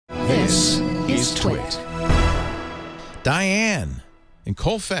This is Twit. Dianne in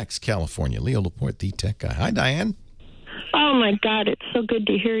Colfax, California. Leo Laporte, the tech guy. Hi, Dianne. Oh, my God. It's so good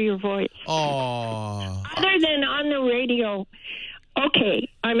to hear your voice. Oh. Other than on the radio. Okay.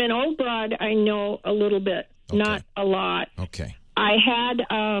 I'm an old broad. I know a little bit, not a lot. Okay. I had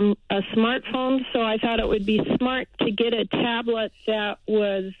a smartphone, so I thought it would be smart to get a tablet that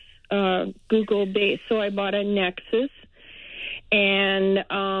was Google-based. So I bought a Nexus, and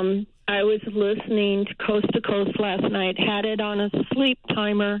I was listening to Coast last night, had it on a sleep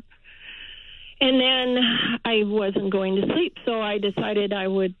timer, and then I wasn't going to sleep, so I decided I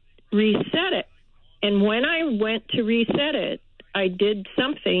would reset it. And when I went to reset it, I did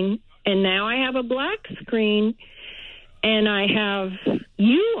something, and now I have a black screen, and I have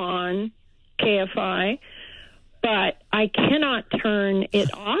you on KFI, but I cannot turn it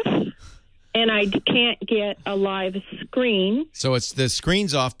off, and I can't get a live screen. So it's the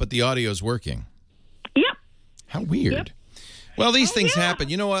screen's off, but the audio's working. Yep. How weird. Yep. Well, these things happen.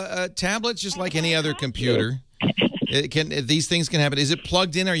 You know, a tablet's just like any other computer. These things can happen. Is it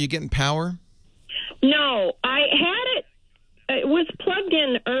plugged in? Are you getting power? No, I had it. It was plugged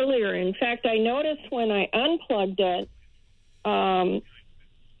in earlier. In fact, I noticed when I unplugged it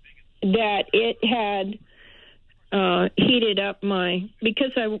that it had heated up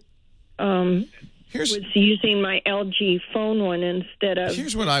because I was using my LG phone one instead of.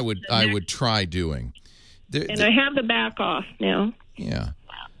 Here's what I would try doing. I have the back off now. Yeah,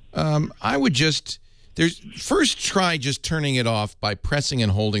 I would first try just turning it off by pressing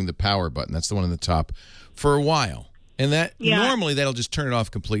and holding the power button. That's the one on the top for a while. And normally that'll just turn it off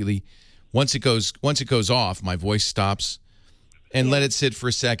completely. Once it goes off, my voice stops, and let it sit for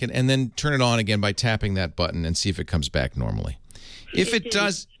a second, and then turn it on again by tapping that button and see if it comes back normally. If it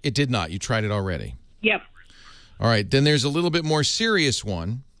does, it did not. You tried it already. Yep. All right. Then there's a little bit more serious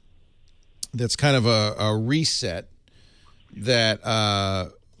one that's kind of a reset that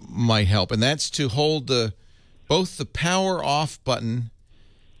might help, and that's to hold both the power off button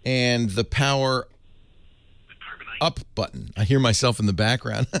and the power up button. I hear myself in the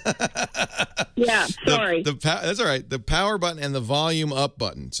background. Yeah, sorry. That's all right. The power button and the volume up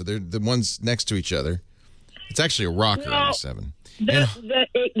button. So they're the ones next to each other. It's actually a rocker on a 7. It's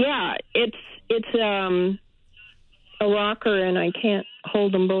a rocker, and I can't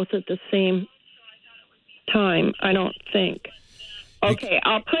hold them both at the same time, I don't think. Okay,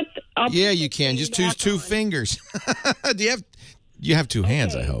 you can. Just use 2 fingers. You have 2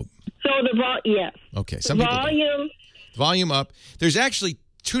 hands, I hope. So yes. Okay. Volume up. There's actually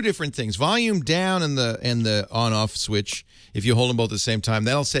 2 different things. Volume down and the on-off switch. If you hold them both at the same time,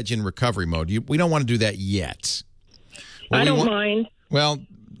 that'll set you in recovery mode. We don't want to do that yet. I don't mind. Well,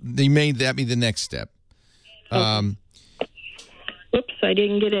 that be the next step. Okay. Oops, I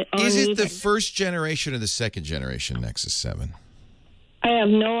didn't get it on. Is it the first generation or the second generation Nexus 7? I have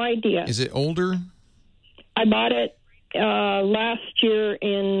no idea. Is it older? I bought it last year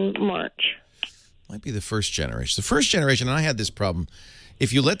in March. Might be the first generation. The first generation, and I had this problem.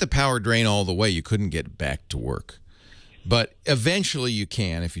 If you let the power drain all the way, you couldn't get back to work. But eventually you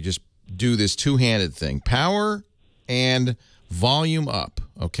can if you just do this 2-handed thing. Power and volume up,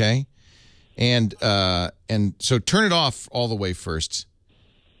 okay? And so turn it off all the way first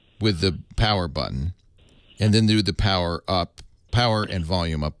with the power button, and then do the power and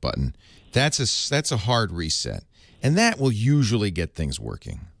volume up button. That's a hard reset. And that will usually get things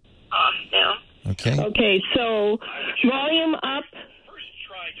working. Yeah. Okay. Okay, so volume up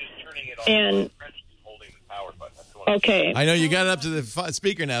and okay. I know you got it up to the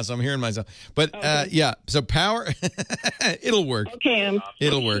speaker now, so I'm hearing myself. But so power, it'll work. Okay,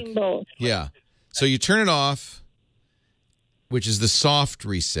 it'll work. Both. Yeah. So you turn it off, which is the soft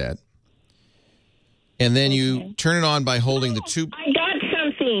reset, and then you turn it on by holding the 2. I got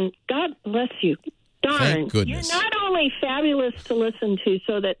something. God bless you. Darn. Thank goodness. You're not only fabulous to listen to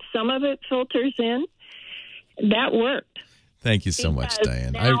so that some of it filters in, that worked. Thank you so much,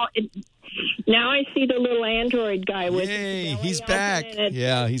 Diane. Now I see the little Android guy with Yay, he's back.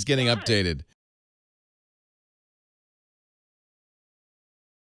 Yeah, he's getting updated.